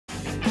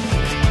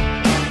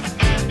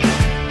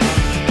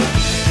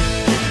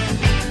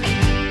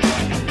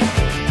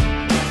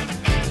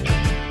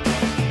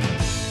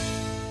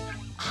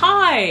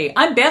Hey,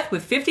 I'm Beth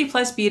with 50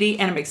 Plus Beauty,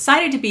 and I'm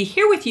excited to be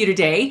here with you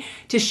today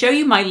to show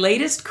you my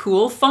latest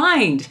cool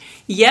find.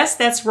 Yes,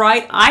 that's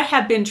right. I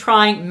have been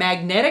trying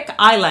magnetic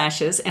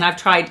eyelashes, and I've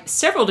tried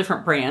several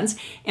different brands,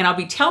 and I'll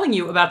be telling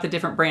you about the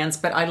different brands,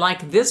 but I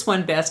like this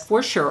one best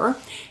for sure.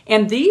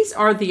 And these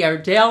are the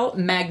Ardell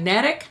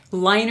Magnetic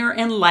Liner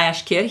and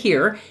Lash Kit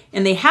here,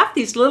 and they have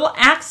these little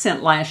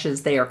accent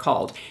lashes, they are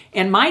called.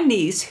 And my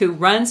niece, who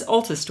runs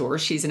Ulta Store,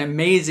 she's an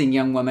amazing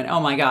young woman. Oh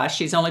my gosh,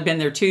 she's only been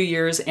there 2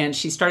 years, and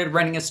she started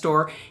running a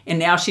store, and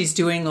now she's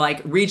doing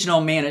like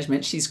regional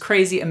management. She's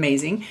crazy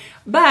amazing.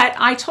 But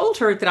I told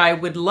her that I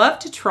would love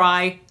to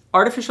try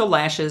artificial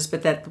lashes,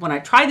 but that when I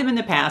tried them in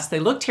the past, they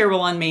looked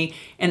terrible on me,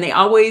 and they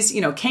always,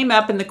 came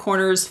up in the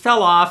corners,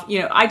 fell off.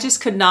 I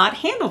just could not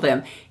handle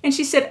them. And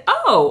she said,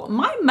 oh,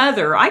 my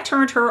mother, I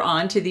turned her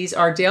on to these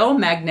Ardell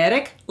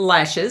magnetic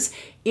lashes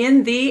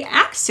in the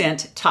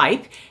accent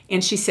type,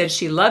 and she said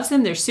she loves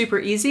them. They're super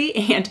easy,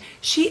 and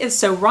she is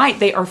so right.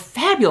 They are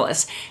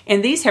fabulous,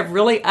 and these have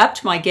really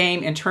upped my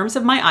game in terms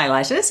of my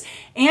eyelashes.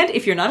 And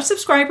if you're not a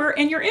subscriber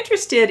and you're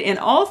interested in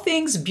all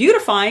things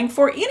beautifying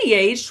for any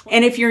age,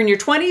 and if you're in your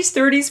 20s,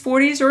 30s,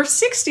 40s, or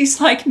 60s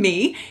like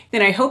me,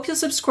 then I hope you'll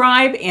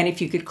subscribe, and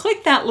if you could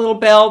click that little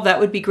bell, that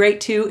would be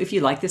great too if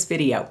you like this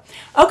video.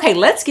 Okay,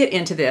 let's get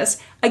into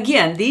this.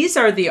 Again, these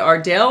are the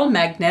Ardell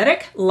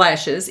Magnetic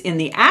Lashes in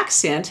the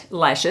accent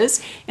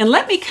lashes, and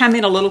let me come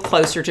in a little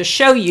closer to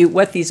show you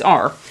what these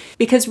are,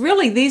 because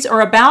really these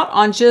are about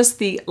on just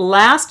the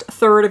last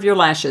third of your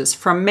lashes,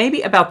 from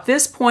maybe about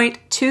this point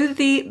to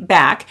the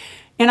back.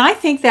 And I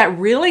think that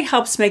really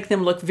helps make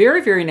them look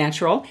very, very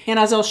natural. And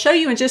as I'll show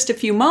you in just a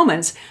few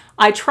moments,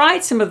 I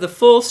tried some of the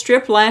full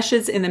strip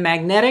lashes in the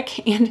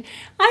magnetic, and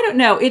I don't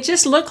know, it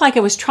just looked like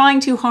I was trying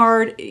too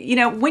hard.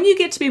 When you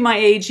get to be my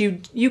age,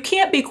 you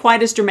can't be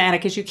quite as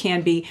dramatic as you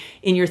can be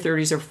in your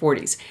 30s or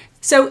 40s.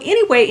 So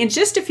anyway, in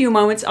just a few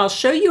moments, I'll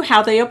show you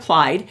how they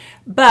applied,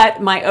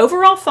 but my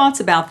overall thoughts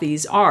about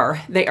these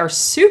are, they are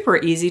super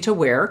easy to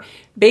wear.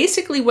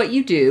 Basically what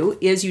you do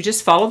is you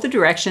just follow the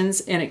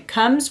directions, and it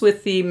comes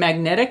with the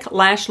magnetic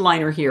lash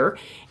liner here.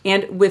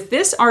 And with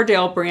this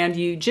Ardell brand,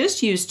 you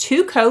just use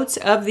 2 coats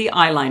of the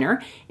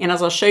eyeliner. And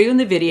as I'll show you in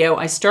the video,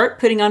 I start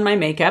putting on my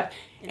makeup.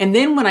 And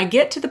then when I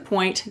get to the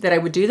point that I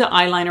would do the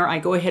eyeliner, I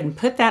go ahead and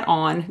put that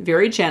on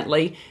very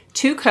gently,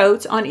 2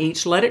 coats on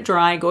each, let it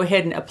dry, go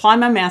ahead and apply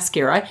my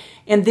mascara,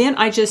 and then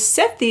I just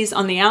set these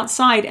on the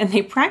outside, and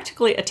they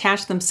practically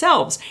attach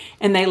themselves,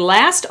 and they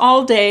last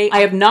all day. I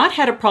have not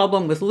had a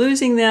problem with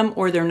losing them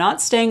or they're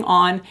not staying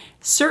on.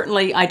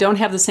 Certainly, I don't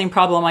have the same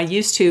problem I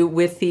used to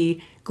with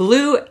the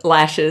glue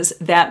lashes,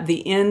 that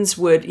the ends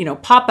would,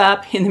 pop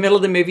up in the middle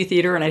of the movie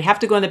theater, and I'd have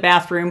to go in the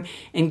bathroom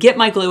and get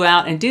my glue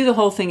out and do the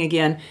whole thing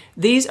again.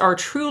 These are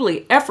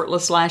truly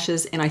effortless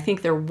lashes, and I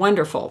think they're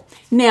wonderful.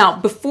 Now,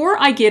 before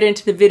I get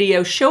into the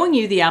video showing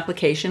you the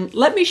application,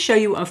 let me show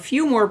you a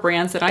few more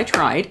brands that I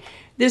tried.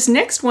 This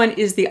next one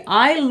is the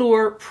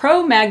Eyelure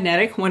Pro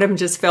Magnetic. One of them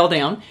just fell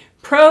down.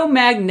 Pro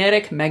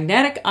Magnetic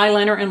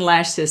Eyeliner and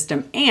Lash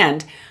System.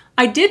 And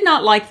I did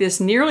not like this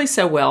nearly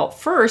so well.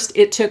 First,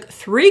 it took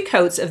 3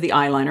 coats of the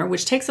eyeliner,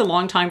 which takes a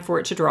long time for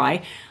it to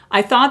dry.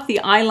 I thought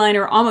the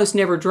eyeliner almost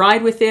never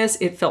dried with this.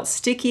 It felt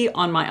sticky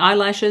on my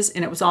eyelashes,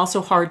 and it was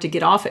also hard to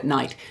get off at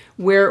night.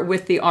 Where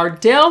with the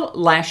Ardell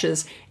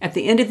lashes, at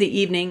the end of the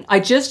evening, I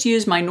just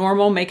use my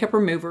normal makeup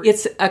remover.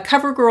 It's a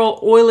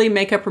CoverGirl oily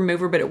makeup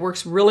remover, but it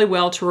works really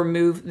well to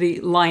remove the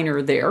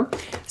liner there.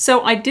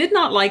 So I did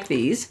not like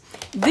these.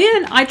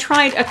 Then I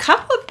tried a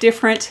couple of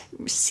different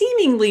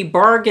seemingly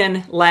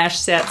bargain lash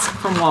sets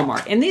from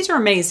Walmart, and these are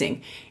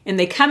amazing. And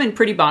they come in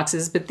pretty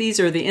boxes, but these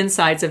are the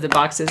insides of the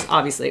boxes,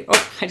 obviously.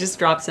 Oh, I just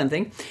dropped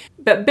something.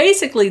 But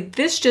basically,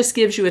 this just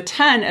gives you a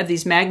ton of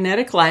these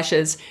magnetic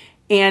lashes,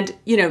 and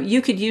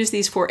you could use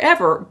these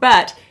forever,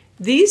 but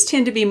these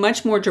tend to be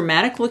much more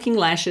dramatic looking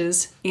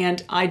lashes,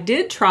 and I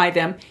did try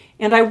them,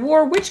 and I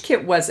wore, which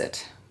kit was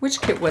it?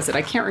 Which kit was it?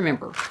 I can't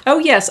remember. Oh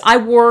yes, I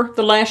wore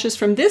the lashes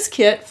from this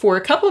kit for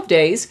a couple of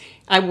days.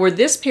 I wore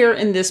this pair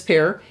and this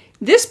pair.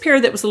 This pair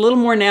that was a little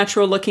more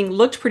natural looking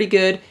looked pretty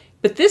good,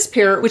 but this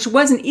pair, which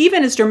wasn't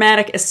even as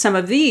dramatic as some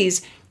of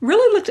these,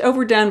 really looked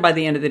overdone by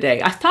the end of the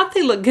day. I thought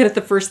they looked good at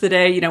the first of the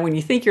day, when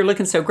you think you're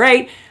looking so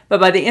great, but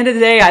by the end of the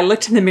day, I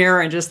looked in the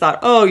mirror and just thought,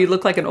 oh, you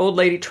look like an old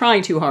lady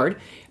trying too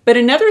hard. But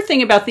another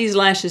thing about these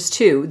lashes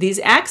too, these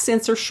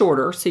accents are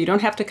shorter, so you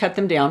don't have to cut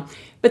them down,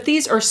 but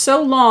these are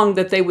so long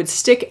that they would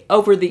stick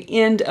over the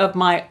end of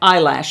my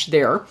eyelash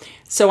there.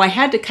 So I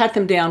had to cut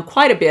them down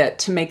quite a bit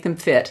to make them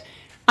fit.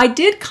 I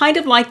did kind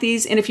of like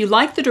these, and if you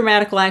like the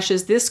dramatic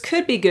lashes, this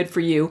could be good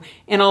for you,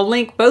 and I'll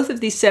link both of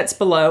these sets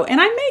below,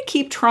 and I may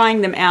keep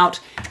trying them out,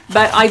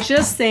 but I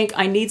just think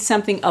I need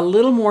something a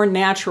little more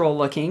natural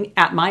looking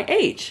at my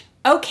age.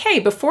 Okay,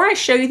 before I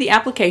show you the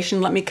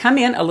application, let me come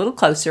in a little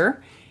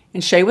closer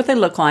and show you what they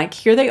look like.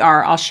 Here they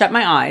are. I'll shut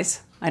my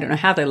eyes. I don't know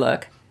how they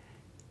look,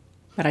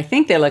 but I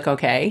think they look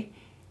okay.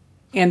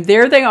 And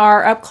there they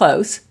are up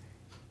close.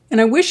 And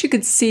I wish you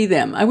could see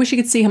them. I wish you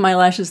could see how my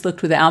lashes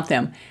looked without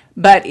them.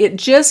 But it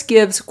just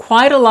gives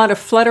quite a lot of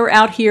flutter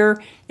out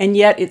here, and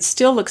yet it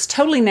still looks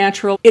totally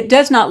natural. It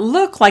does not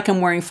look like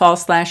I'm wearing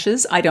false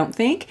lashes, I don't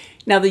think.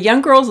 Now the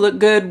young girls look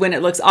good when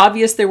it looks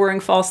obvious they're wearing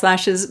false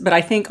lashes, but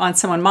I think on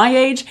someone my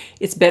age,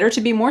 it's better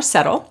to be more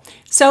subtle.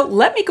 So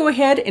let me go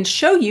ahead and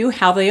show you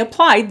how they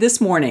applied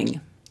this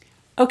morning.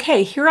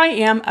 Okay, here I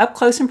am up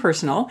close and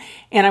personal,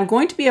 and I'm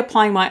going to be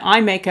applying my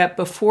eye makeup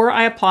before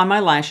I apply my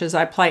lashes.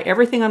 I apply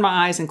everything on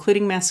my eyes,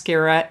 including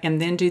mascara, and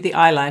then do the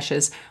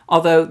eyelashes,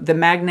 although the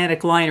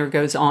magnetic liner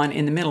goes on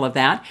in the middle of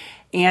that.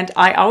 And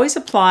I always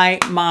apply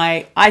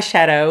my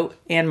eyeshadow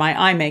and my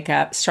eye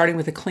makeup starting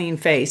with a clean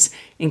face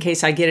in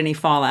case I get any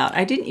fallout.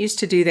 I didn't used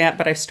to do that,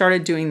 but I've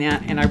started doing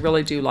that, and I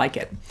really do like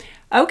it.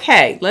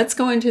 Okay, let's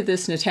go into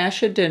this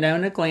Natasha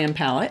Denona Glam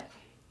palette,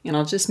 and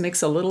I'll just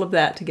mix a little of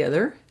that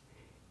together.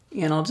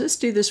 And I'll just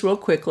do this real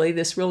quickly.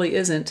 This really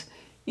isn't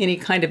any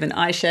kind of an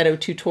eyeshadow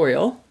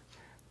tutorial,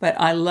 but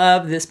I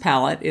love this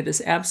palette. It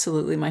is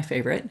absolutely my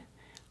favorite.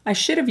 I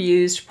should have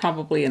used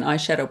probably an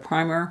eyeshadow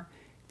primer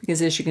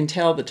because as you can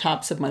tell, the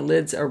tops of my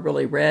lids are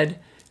really red,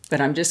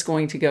 but I'm just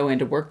going to go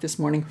into work this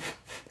morning.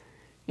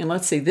 And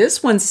let's see,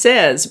 this one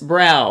says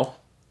brow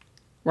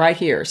right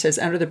here. It says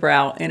under the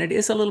brow, and it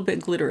is a little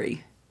bit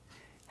glittery.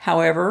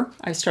 However,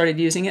 I started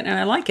using it and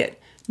I like it.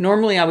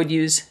 Normally I would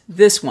use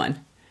this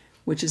one,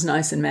 which is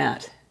nice and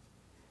matte.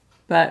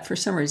 But for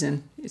some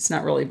reason, it's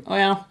not really,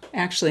 well,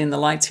 actually in the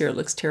lights here, it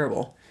looks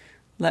terrible.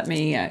 Let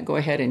me go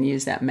ahead and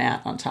use that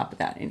matte on top of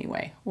that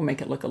anyway. We'll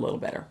make it look a little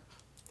better.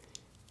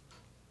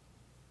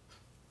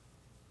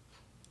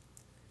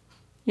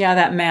 Yeah,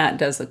 that matte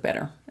does look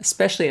better,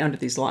 especially under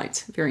these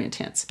lights, very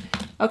intense.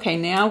 Okay,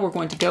 now we're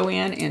going to go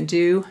in and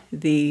do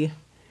the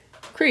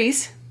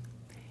crease.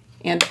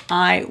 And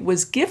I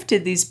was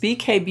gifted these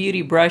BK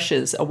Beauty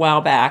brushes a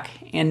while back,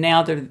 and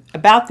now they're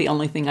about the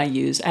only thing I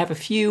use. I have a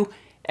few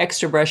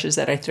extra brushes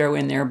that I throw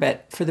in there,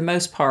 but for the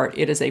most part,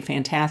 it is a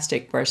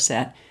fantastic brush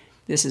set.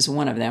 This is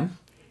one of them.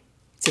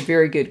 It's a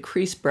very good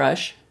crease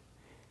brush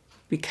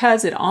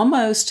because it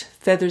almost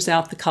feathers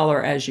out the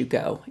color as you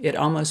go. It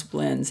almost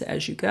blends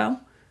as you go,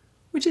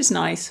 which is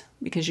nice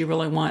because you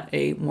really want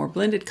a more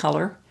blended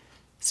color.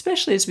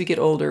 Especially as we get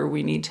older,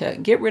 we need to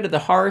get rid of the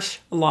harsh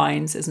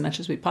lines as much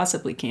as we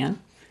possibly can,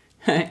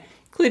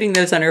 including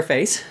those on our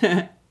face.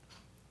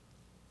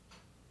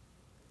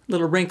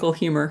 Little wrinkle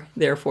humor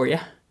there for you.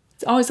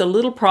 It's always a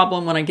little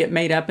problem when I get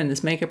made up in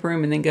this makeup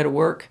room and then go to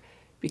work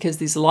because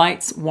these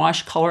lights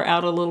wash color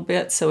out a little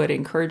bit, so it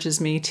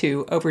encourages me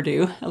to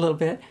overdo a little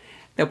bit.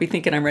 They'll be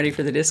thinking I'm ready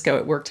for the disco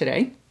at work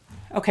today.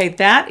 Okay,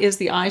 that is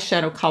the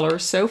eyeshadow color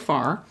so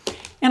far.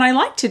 And I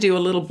like to do a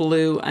little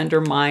blue under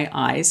my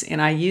eyes,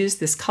 and I use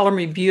this Color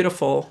Me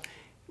Beautiful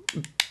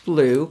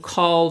blue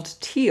called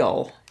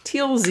Teal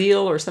Zeal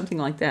or something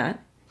like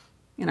that.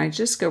 And I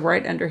just go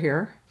right under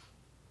here.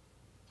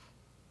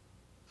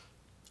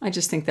 I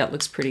just think that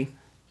looks pretty.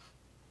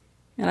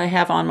 And I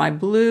have on my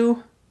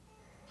blue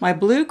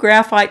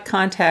graphite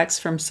contacts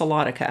from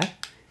Solotica.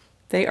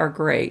 They are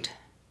great.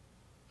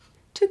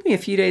 It took me a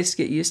few days to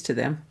get used to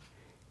them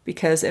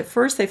because at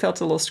first they felt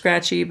a little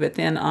scratchy, but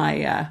then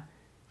I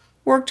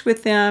worked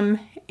with them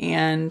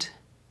and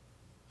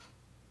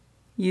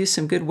used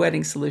some good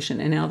wetting solution,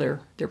 and now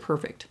they're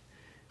perfect.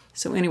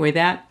 So anyway,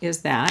 that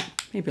is that.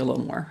 Maybe a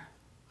little more.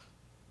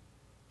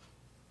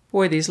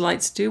 Boy, these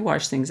lights do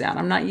wash things out.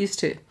 I'm not used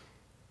to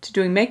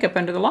doing makeup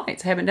under the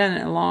lights. I haven't done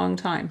it in a long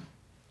time.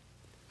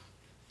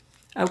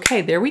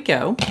 Okay, there we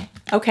go.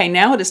 Okay,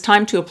 now it is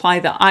time to apply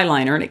the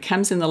eyeliner, and it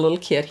comes in the little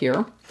kit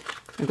here.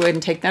 I'll go ahead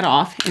and take that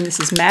off. And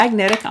this is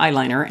magnetic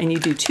eyeliner, and you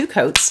do 2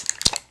 coats.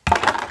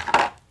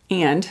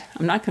 And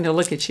I'm not going to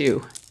look at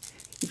you.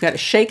 You've got to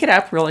shake it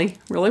up really,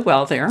 really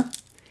well there.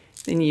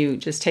 Then you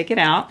just take it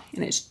out,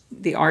 and it's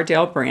the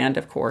Ardell brand,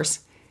 of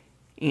course.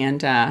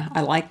 And I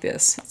like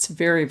this. It's a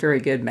very, very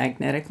good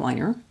magnetic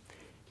liner.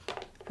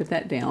 Put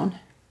that down.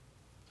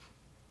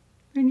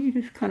 And you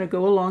just kind of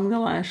go along the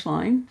lash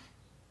line.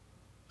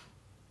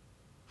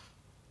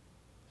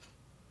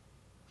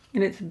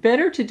 And it's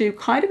better to do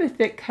kind of a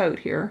thick coat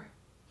here,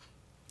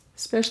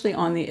 especially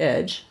on the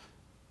edge.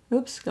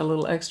 Oops, got a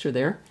little extra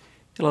there.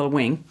 A little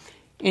wing.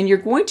 And you're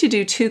going to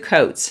do 2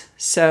 coats.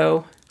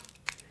 So,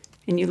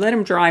 and you let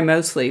them dry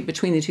mostly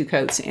between the 2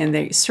 coats, and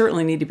they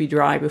certainly need to be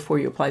dry before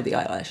you apply the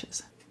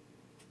eyelashes.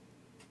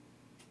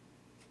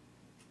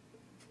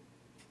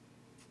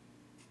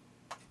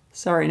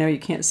 Sorry, no, you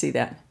can't see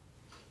that.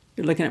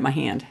 You're looking at my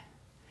hand.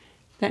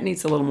 That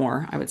needs a little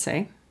more, I would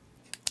say.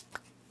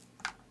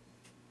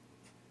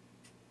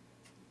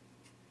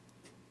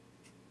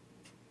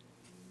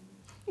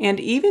 And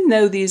even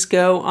though these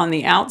go on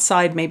the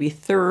outside, maybe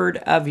 1/3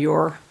 of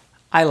your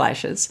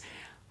eyelashes,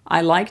 I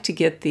like to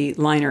get the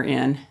liner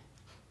in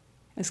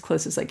as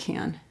close as I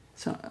can.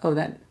 So, oh,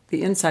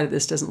 the inside of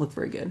this doesn't look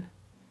very good.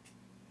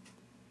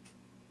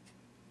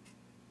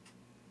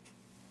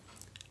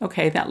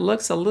 Okay, that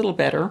looks a little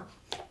better.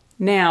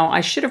 Now,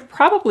 I should have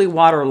probably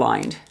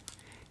waterlined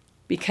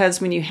because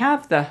when you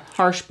have the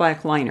harsh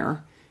black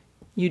liner,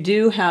 you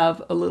do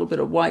have a little bit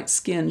of white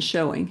skin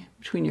showing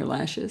between your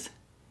lashes.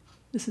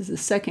 This is the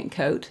second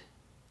coat.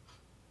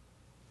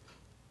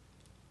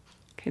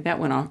 Okay, that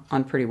went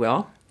on pretty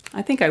well.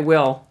 I think I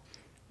will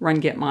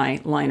get my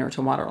liner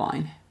to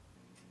waterline.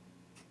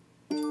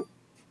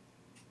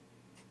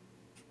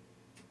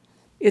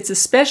 It's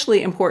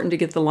especially important to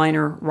get the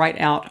liner right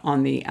out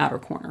on the outer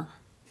corner.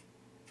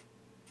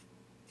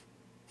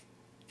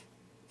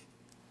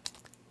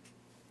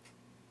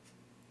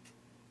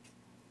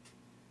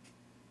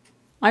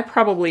 I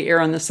probably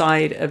err on the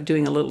side of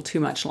doing a little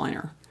too much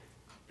liner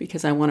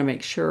because I want to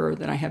make sure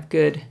that I have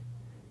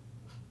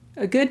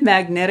a good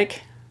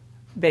magnetic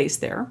base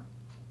there.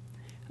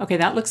 Okay,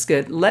 that looks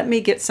good. Let me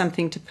get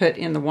something to put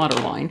in the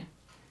waterline.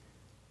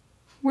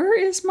 Where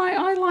is my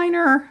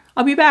eyeliner?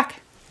 I'll be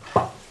back.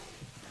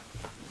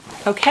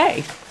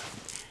 Okay,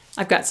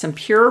 I've got some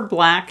pure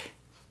black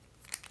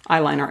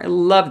eyeliner. I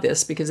love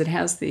this because it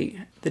has the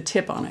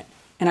tip on it.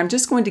 And I'm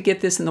just going to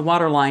get this in the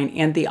waterline,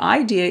 and the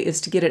idea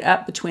is to get it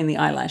up between the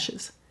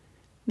eyelashes,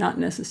 not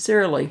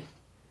necessarily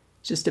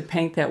just to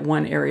paint that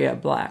one area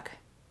black,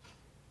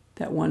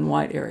 that one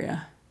white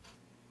area.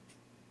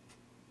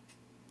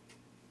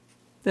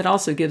 That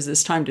also gives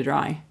this time to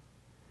dry.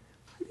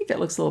 I think that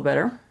looks a little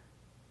better.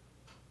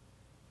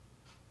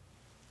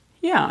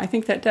 Yeah, I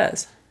think that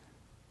does.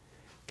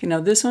 Okay, now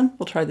this one,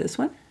 we'll try this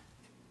one.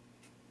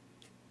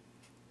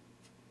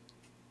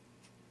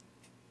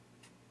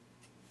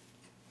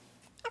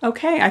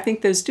 Okay, I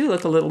think those do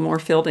look a little more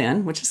filled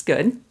in, which is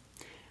good.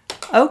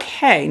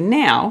 Okay,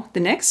 now the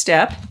next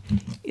step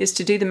is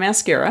to do the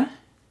mascara.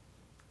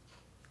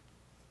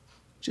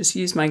 Just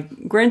use my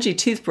grungy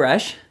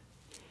toothbrush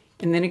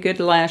and then a good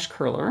lash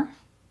curler.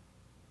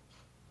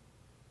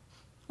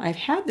 I've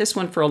had this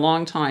one for a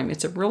long time.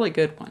 It's a really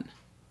good one,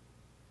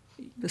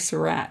 the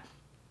Surat.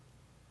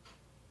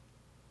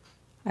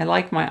 I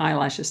like my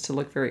eyelashes to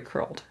look very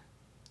curled.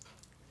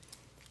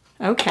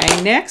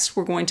 Okay, next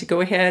we're going to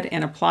go ahead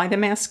and apply the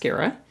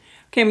mascara.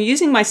 Okay, I'm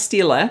using my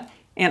Stila,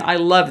 and I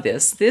love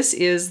this. This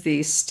is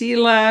the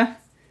Stila,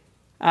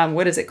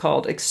 what is it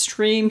called?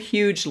 Extreme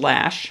Huge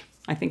Lash.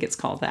 I think it's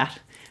called that.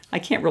 I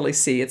can't really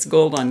see. It's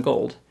gold on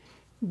gold.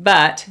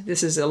 But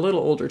this is a little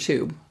older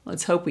tube.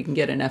 Let's hope we can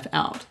get enough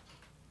out.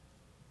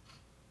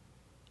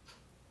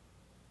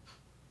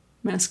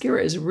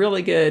 Mascara is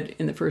really good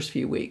in the first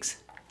few weeks.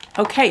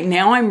 Okay,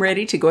 now I'm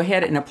ready to go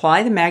ahead and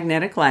apply the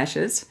magnetic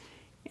lashes.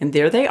 And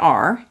there they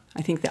are.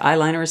 I think the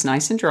eyeliner is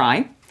nice and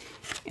dry.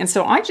 And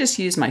so I just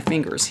use my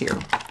fingers here.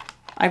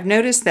 I've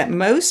noticed that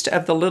most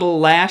of the little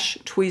lash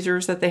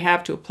tweezers that they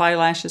have to apply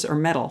lashes are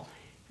metal,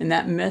 and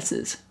that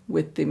messes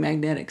with the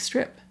magnetic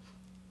strip.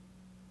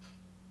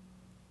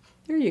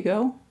 There you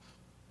go.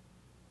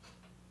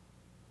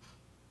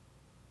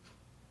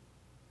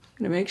 I'm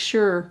going to make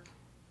sure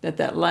that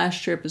that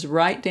lash strip is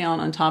right down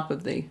on top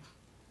of the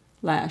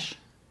lash,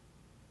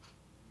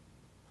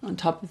 on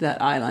top of that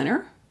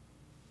eyeliner.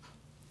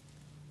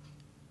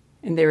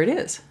 And there it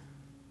is.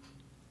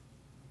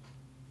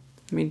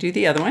 Let me do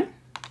the other one.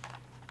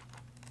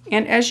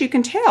 And as you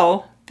can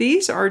tell,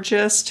 these are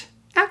just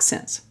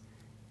accents.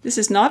 This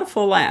is not a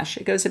full lash.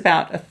 It goes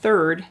about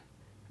 1/3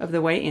 of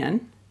the way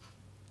in.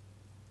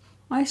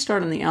 I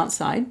start on the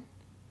outside.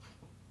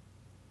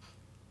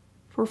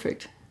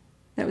 Perfect.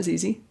 That was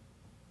easy.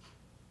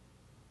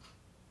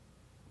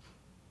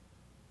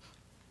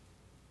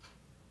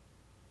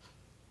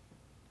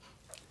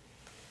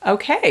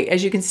 Okay,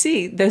 as you can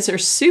see, those are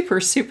super,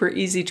 super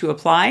easy to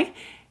apply,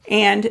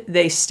 and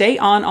they stay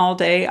on all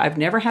day. I've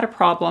never had a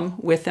problem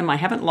with them. I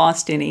haven't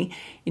lost any,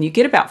 and you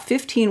get about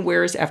 15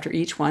 wears after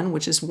each one,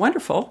 which is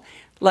wonderful.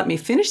 Let me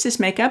finish this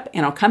makeup,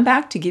 and I'll come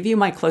back to give you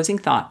my closing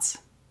thoughts.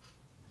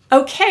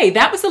 Okay,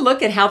 that was a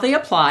look at how they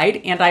applied,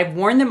 and I've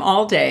worn them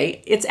all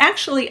day. It's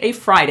actually a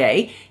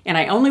Friday, and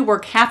I only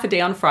work half a day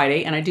on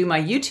Friday, and I do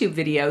my YouTube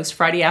videos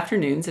Friday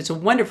afternoons. It's a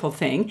wonderful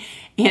thing,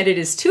 and it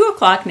is 2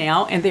 o'clock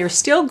now, and they're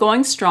still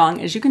going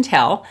strong, as you can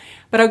tell,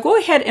 but I'll go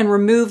ahead and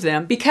remove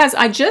them because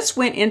I just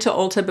went into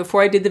Ulta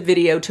before I did the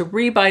video to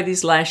rebuy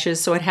these lashes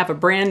so I'd have a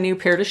brand new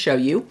pair to show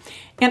you,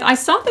 and I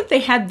saw that they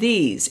had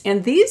these,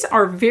 and these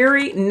are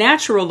very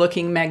natural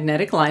looking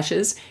magnetic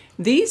lashes.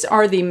 These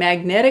are the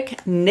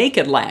magnetic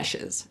naked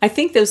lashes. I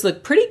think those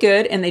look pretty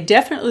good, and they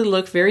definitely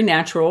look very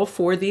natural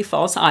for the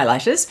false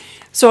eyelashes.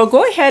 So I'll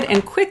go ahead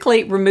and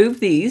quickly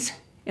remove these,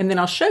 and then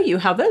I'll show you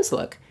how those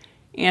look.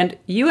 And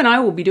you and I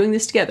will be doing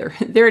this together.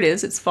 There it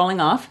is, it's falling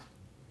off.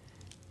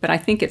 But I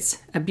think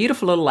it's a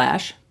beautiful little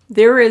lash.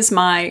 There is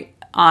my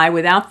eye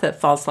without the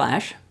false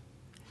lash.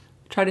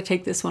 Try to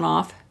take this one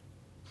off.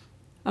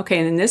 Okay,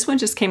 and then this one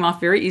just came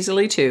off very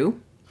easily too.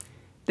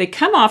 They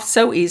come off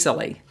so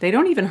easily. They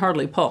don't even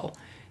hardly pull.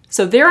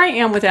 So there I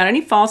am without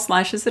any false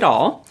lashes at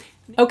all.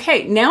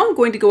 Okay, now I'm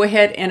going to go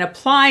ahead and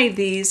apply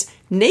these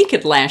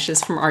naked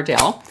lashes from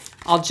Ardell.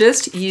 I'll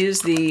just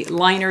use the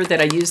liner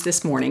that I used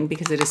this morning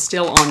because it is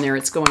still on there.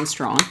 It's going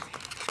strong.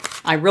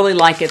 I really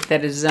like it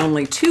that it is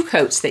only 2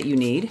 coats that you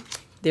need.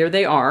 There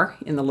they are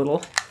in the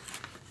little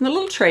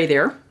tray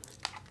there.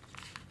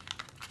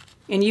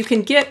 And you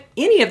can get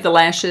any of the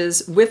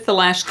lashes with the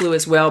lash glue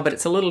as well, but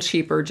it's a little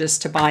cheaper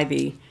just to buy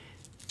the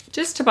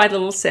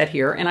little set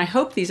here. And I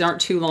hope these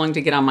aren't too long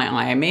to get on my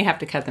eye. I may have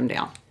to cut them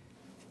down.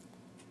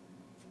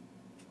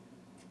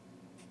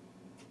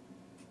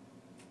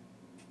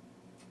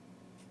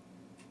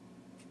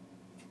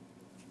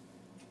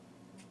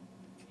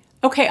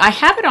 Okay, I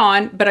have it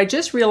on, but I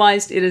just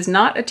realized it is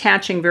not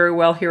attaching very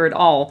well here at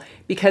all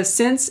because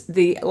since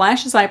the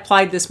lashes I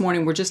applied this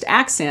morning were just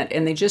accent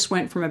and they just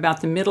went from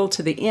about the middle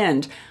to the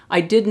end, I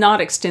did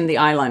not extend the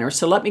eyeliner.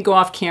 So let me go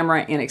off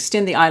camera and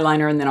extend the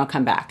eyeliner and then I'll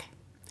come back.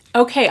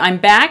 Okay, I'm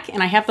back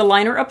and I have the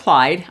liner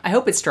applied. I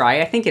hope it's dry.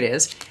 I think it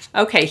is.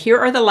 Okay, here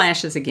are the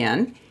lashes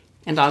again.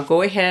 And I'll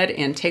go ahead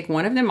and take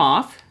one of them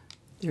off.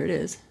 There it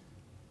is.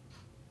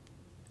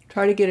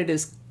 Try to get it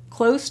as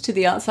close to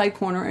the outside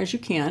corner as you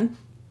can.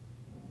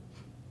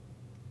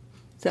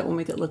 That will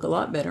make it look a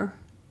lot better.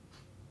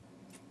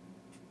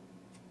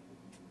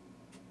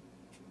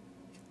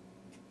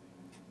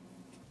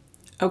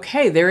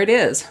 Okay, there it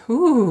is.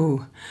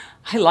 Ooh,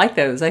 I like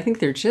those. I think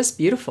they're just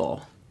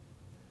beautiful.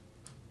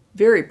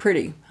 Very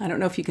pretty. I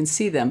don't know if you can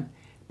see them,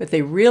 but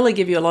they really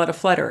give you a lot of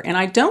flutter. And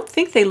I don't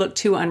think they look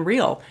too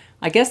unreal.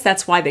 I guess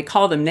that's why they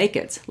call them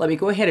nakeds. Let me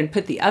go ahead and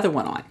put the other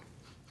one on.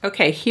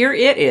 Okay, here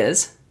it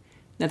is.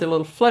 Another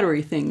little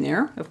fluttery thing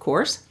there, of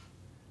course.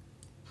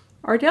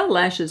 Ardell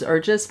lashes are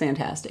just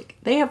fantastic.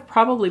 They have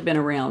probably been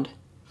around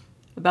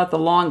about the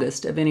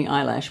longest of any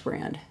eyelash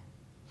brand.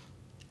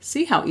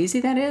 See how easy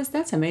that is?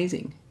 That's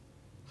amazing.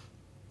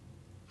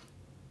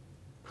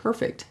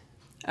 Perfect.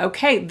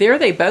 Okay, there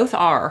they both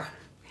are.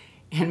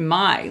 And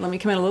let me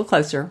come in a little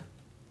closer.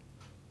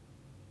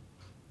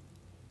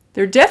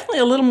 They're definitely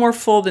a little more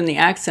full than the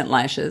accent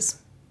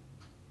lashes.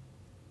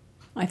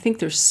 I think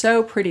they're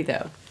so pretty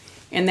though.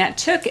 And that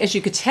took, as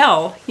you could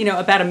tell,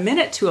 about a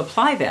minute to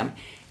apply them.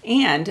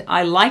 And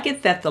I like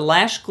it that the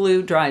lash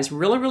glue dries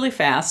really, really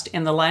fast,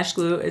 and the lash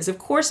glue is of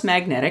course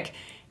magnetic,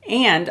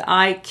 and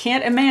I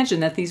can't imagine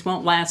that these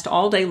won't last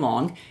all day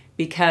long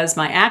because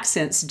my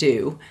accents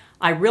do.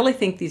 I really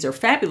think these are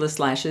fabulous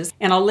lashes,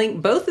 and I'll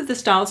link both of the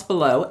styles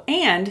below.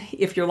 And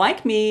if you're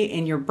like me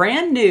and you're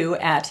brand new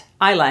at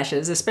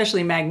eyelashes,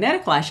 especially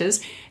magnetic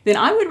lashes, then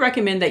I would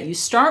recommend that you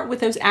start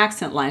with those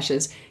accent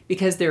lashes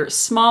because they're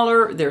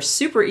smaller, they're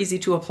super easy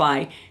to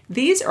apply.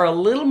 These are a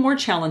little more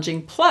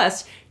challenging,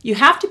 plus you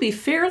have to be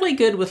fairly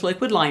good with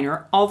liquid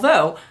liner,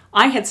 although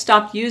I had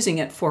stopped using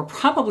it for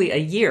probably a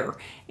year,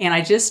 and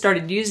I just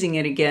started using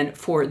it again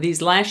for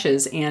these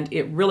lashes, and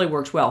it really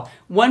worked well.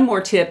 One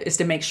more tip is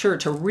to make sure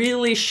to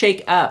really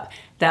shake up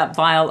that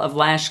vial of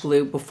lash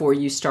glue before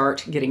you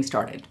start getting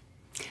started.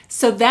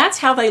 So that's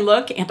how they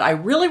look, and I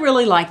really,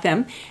 really like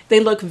them. They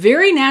look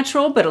very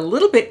natural, but a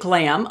little bit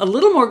glam, a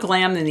little more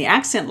glam than the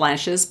accent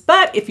lashes.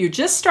 But if you're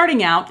just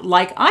starting out,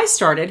 like I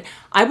started,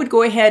 I would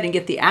go ahead and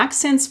get the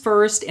accents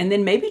first, and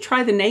then maybe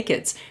try the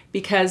nakeds,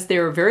 because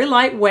they're very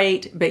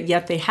lightweight, but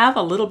yet they have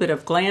a little bit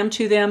of glam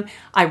to them.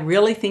 I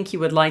really think you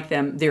would like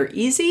them. They're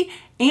easy,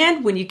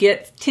 and when you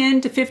get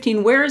 10 to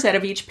 15 wears out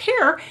of each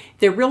pair,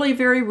 they're really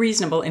very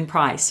reasonable in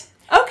price.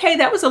 Okay,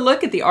 that was a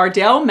look at the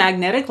Ardell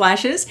magnetic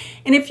lashes,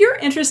 and if you're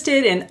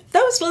interested in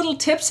those little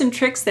tips and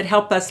tricks that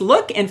help us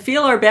look and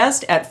feel our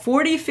best at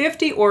 40,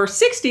 50, or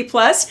 60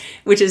 plus,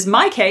 which is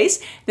my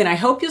case, then I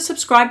hope you'll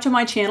subscribe to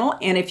my channel,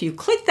 and if you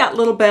click that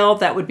little bell,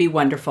 that would be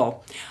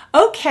wonderful.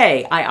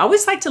 Okay, I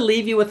always like to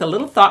leave you with a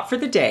little thought for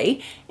the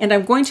day, and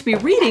I'm going to be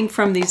reading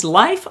from these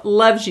Life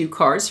Loves You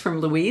cards from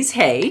Louise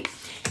Hay,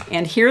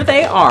 and here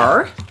they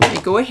are. Let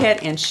me go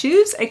ahead and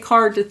choose a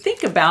card to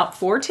think about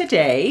for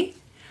today.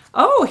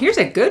 Oh, here's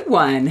a good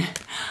one.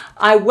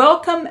 I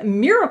welcome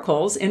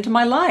miracles into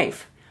my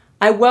life.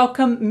 I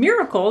welcome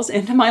miracles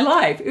into my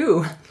life.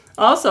 Ooh,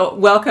 also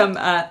welcome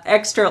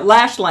extra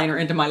lash liner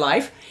into my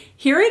life.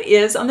 Here it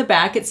is on the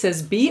back. It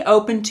says, be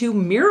open to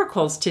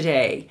miracles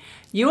today.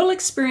 You will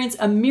experience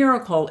a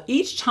miracle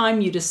each time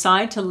you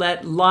decide to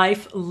let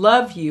life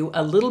love you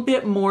a little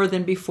bit more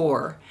than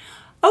before.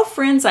 Oh,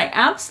 friends, I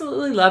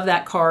absolutely love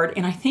that card,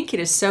 and I think it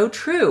is so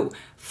true.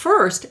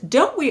 First,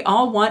 don't we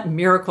all want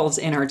miracles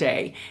in our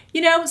day?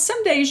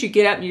 Some days you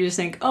get up and you just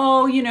think,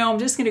 oh, I'm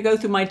just going to go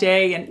through my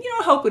day and,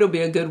 hope it'll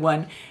be a good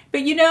one.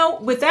 But,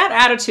 with that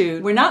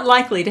attitude, we're not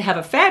likely to have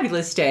a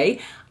fabulous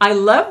day. I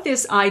love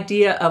this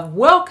idea of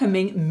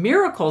welcoming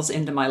miracles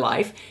into my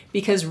life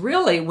because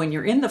really, when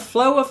you're in the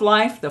flow of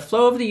life, the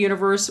flow of the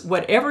universe,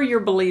 whatever your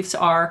beliefs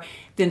are,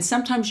 then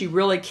sometimes you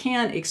really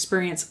can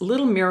experience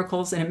little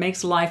miracles and it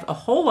makes life a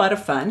whole lot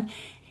of fun.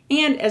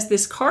 And as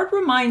this card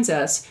reminds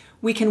us,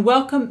 we can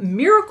welcome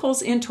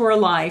miracles into our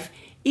life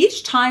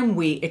each time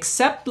we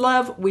accept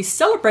love, we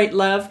celebrate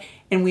love,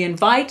 and we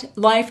invite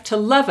life to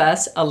love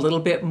us a little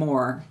bit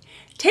more.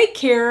 Take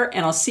care,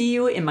 and I'll see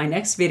you in my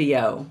next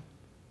video.